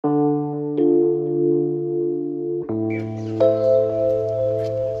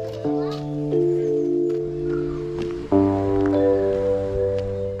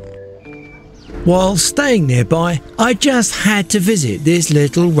While staying nearby, I just had to visit this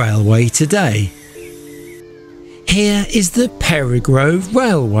little railway today. Here is the Perrygrove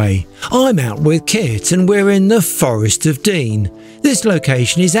Railway. I'm out with Kit and we're in the Forest of Dean. This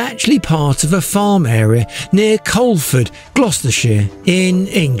location is actually part of a farm area near Coleford, Gloucestershire in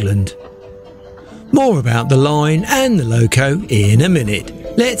England. More about the line and the loco in a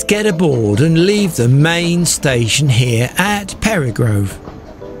minute. Let's get aboard and leave the main station here at Perrygrove.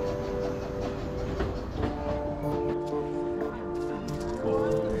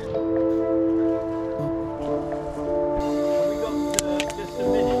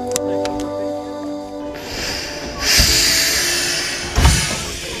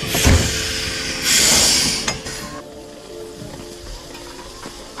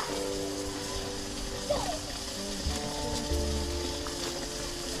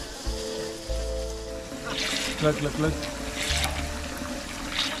 Look.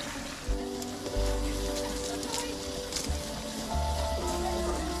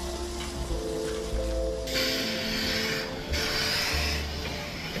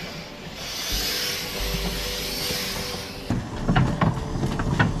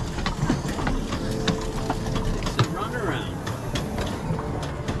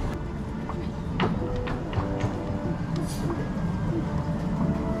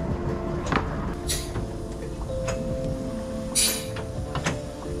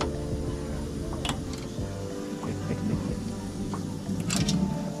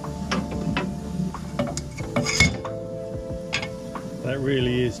 That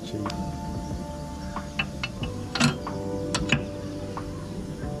really is cheap.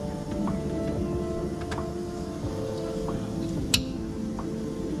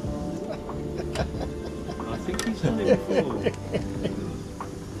 I think he's done it before.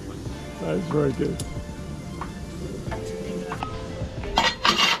 That's very good.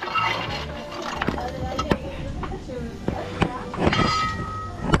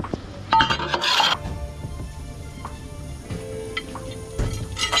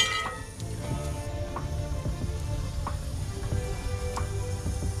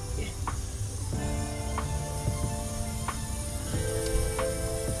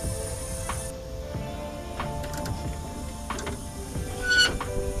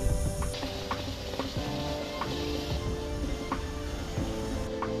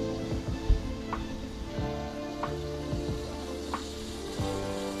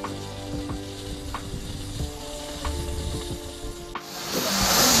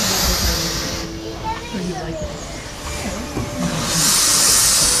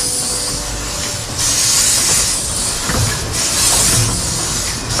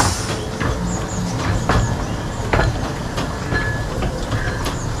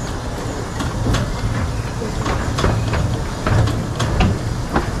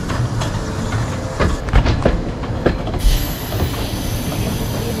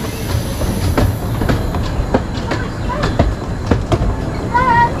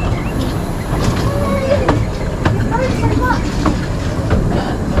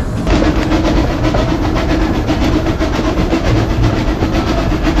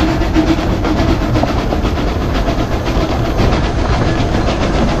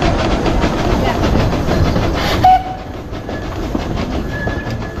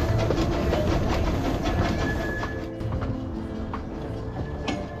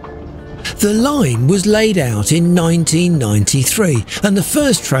 The line was laid out in 1993 and the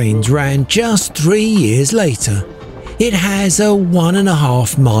first trains ran just 3 years later. It has a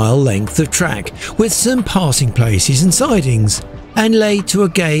 1.5 mile length of track with some passing places and sidings and laid to a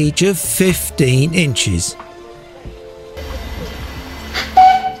gauge of 15 inches.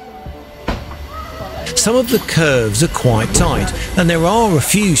 Some of the curves are quite tight and there are a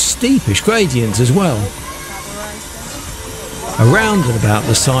few steepish gradients as well. Around and about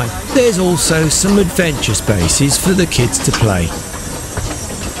the site, there's also some adventure spaces for the kids to play.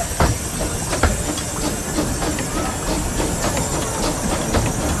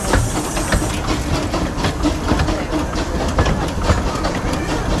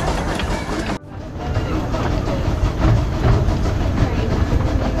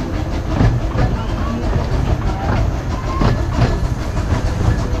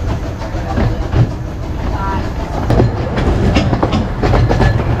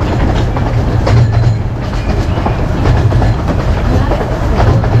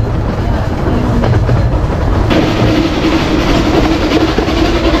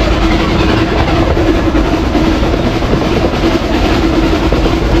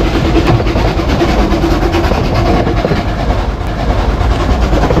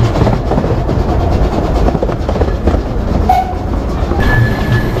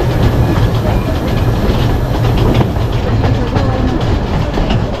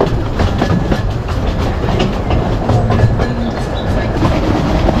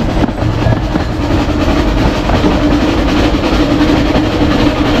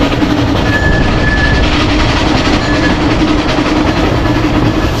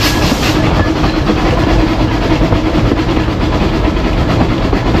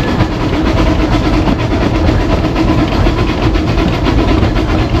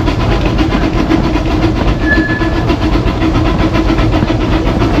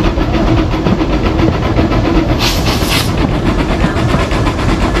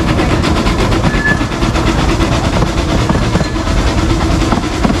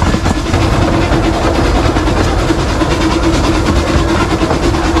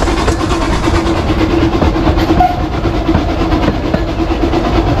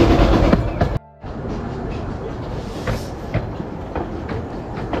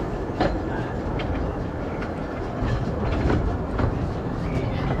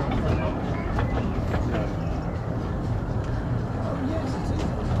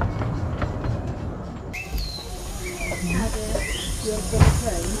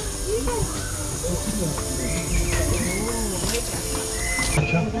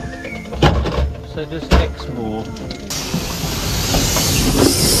 picture. So just Exmoor.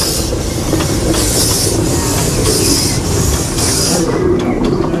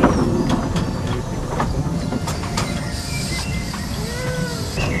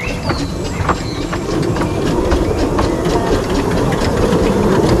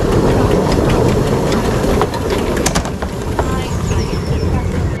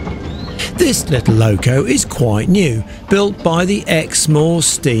 This little loco is quite new, built by the Exmoor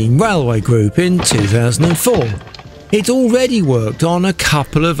Steam Railway Group in 2004. It already worked on a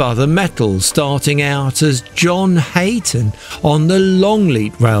couple of other metals, starting out as John Hayton on the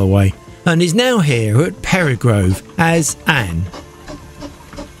Longleat Railway, and is now here at Perrygrove as Anne.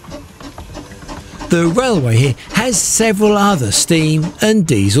 The railway here has several other steam and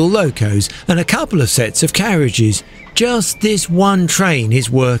diesel locos and a couple of sets of carriages. Just this one train is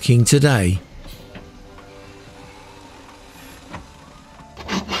working today.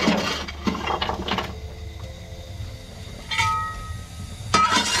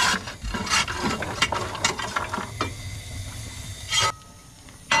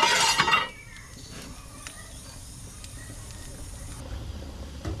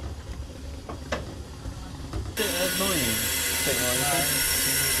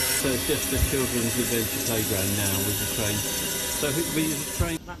 So it's just the children's adventure playground now with the train. So it will be the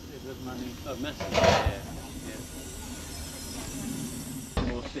train massive of money. Oh, massive,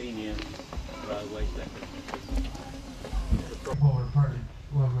 yeah. More senior railway sector. Oh, apparently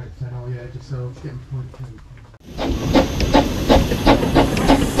one mate said, oh yeah, just so getting point two.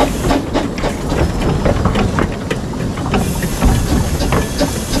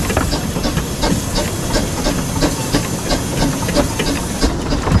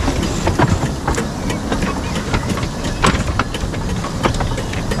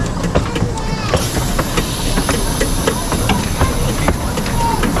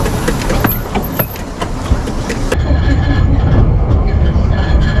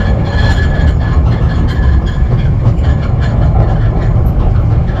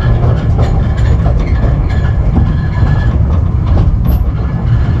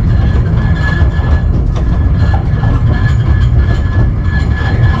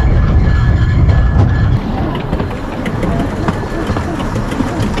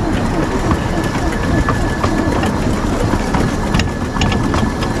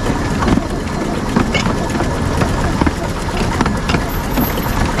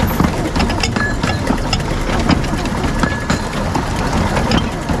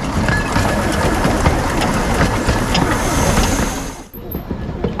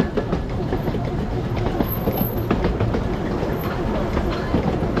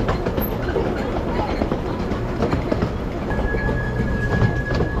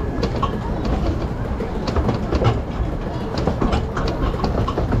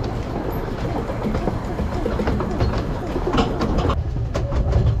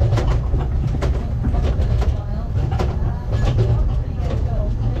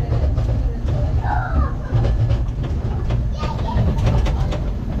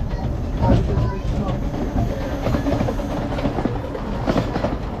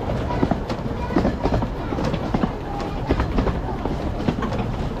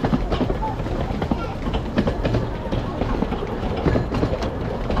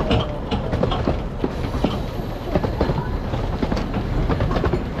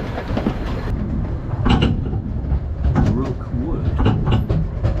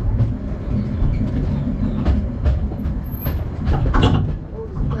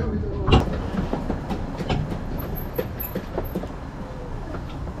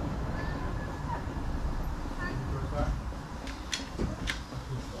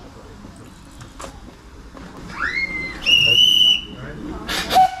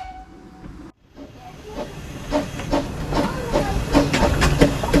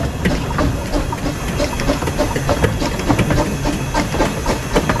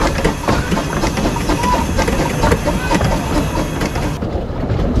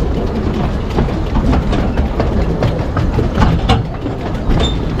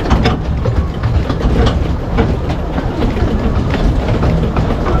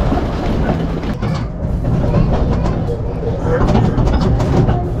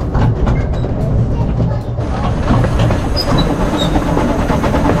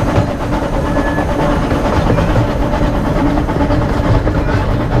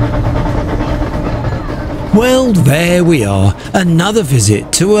 Well, there we are, another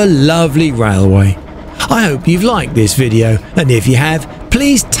visit to a lovely railway. I hope you've liked this video, and if you have,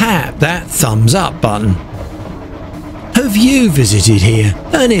 please tap that thumbs up button. Have you visited here?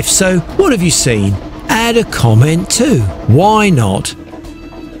 And if so, what have you seen? Add a comment too, why not?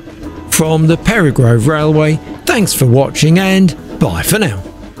 from the Perrygrove Railway. Thanks for watching and bye for now.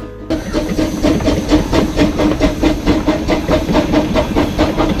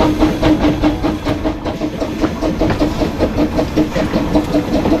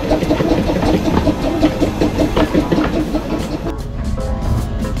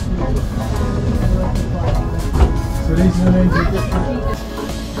 So these are the names of different.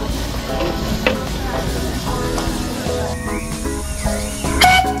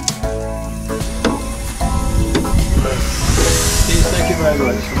 Thank you very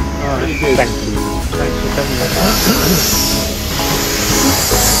much. Really good. Thank you. Thanks for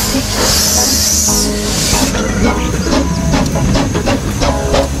coming.